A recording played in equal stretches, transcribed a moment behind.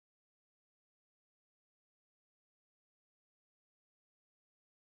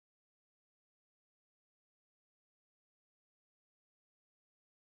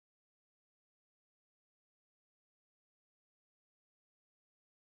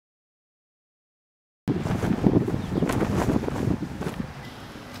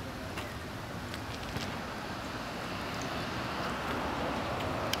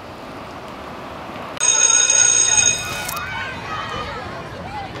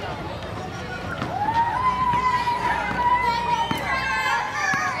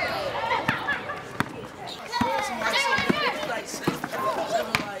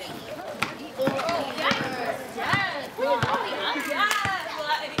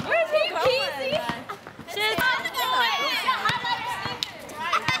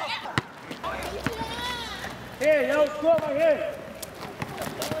Here, yo, score right here.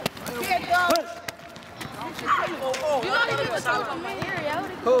 Here it goes. You don't even put something from here, yo.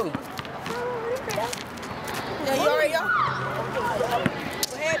 Who? Yeah, you already, yo?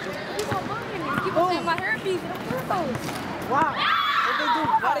 What happened? Keep on saying my herpes. Wow. What they do?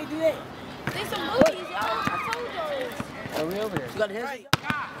 Why they do that? They some booties, yo. I told you. Are we over there? You got a hit?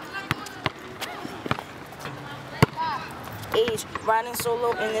 Age, riding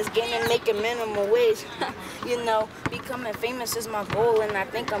solo in this game and making minimum wage. You know, becoming famous is my goal and I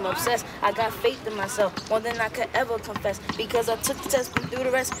think I'm obsessed. I got faith in myself, more than I could ever confess. Because I took the test, been through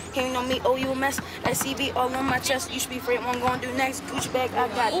the rest. Hating on me, oh you a mess. SCB all on my chest, you should be afraid what I'm gonna do next. Gucci bag, I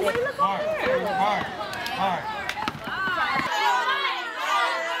got that. Hard.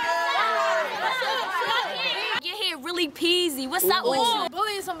 Your hair really peasy. What's up with you?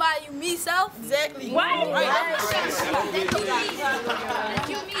 Bullying somebody, you me self? Exactly. Right.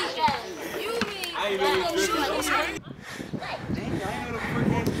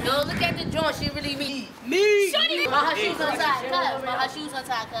 Yo, look at the joint. She really me. Shorty. Her shoes untied, cuz. Her shoes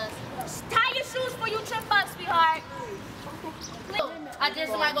untied, cuz. Tie your shoes before you trip up, sweetheart. I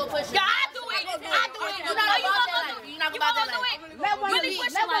just might go push it. Yeah, I do it. You're not about that. You're not about that. Really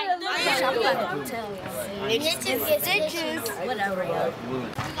push it like stitches. Whatever, yo.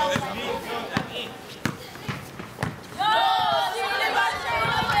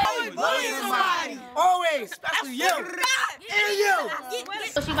 Bullying somebody. Always. Especially you. And you.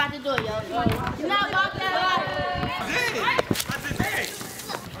 What she about to do, yo? You're not about that.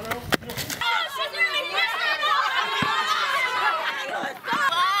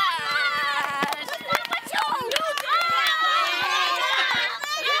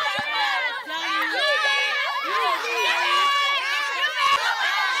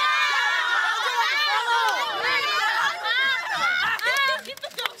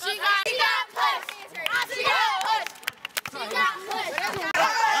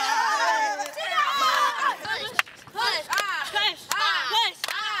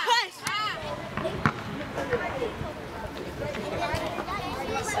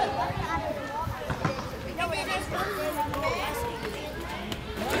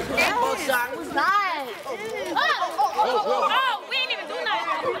 We ain't even do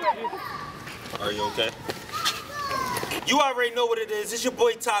nothing. Are you okay? You already know what it is. It's your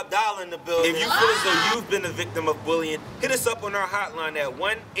boy Top Dollar in the building. If you feel as though you've been a victim of bullying, hit us up on our hotline at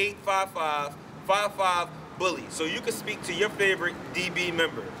 1-855-55-BULLY so you can speak to your favorite DB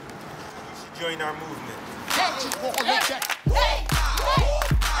member. You should join our movement.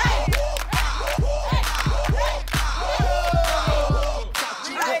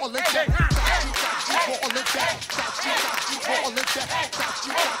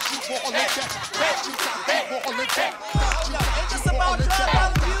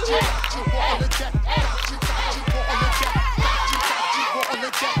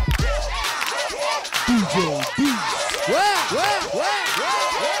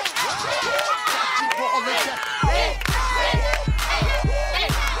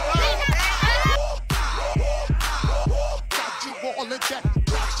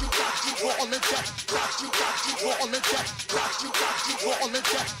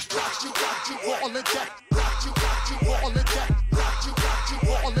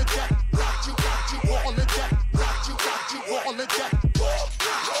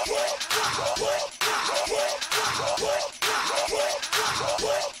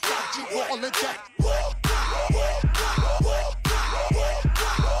 on the jack.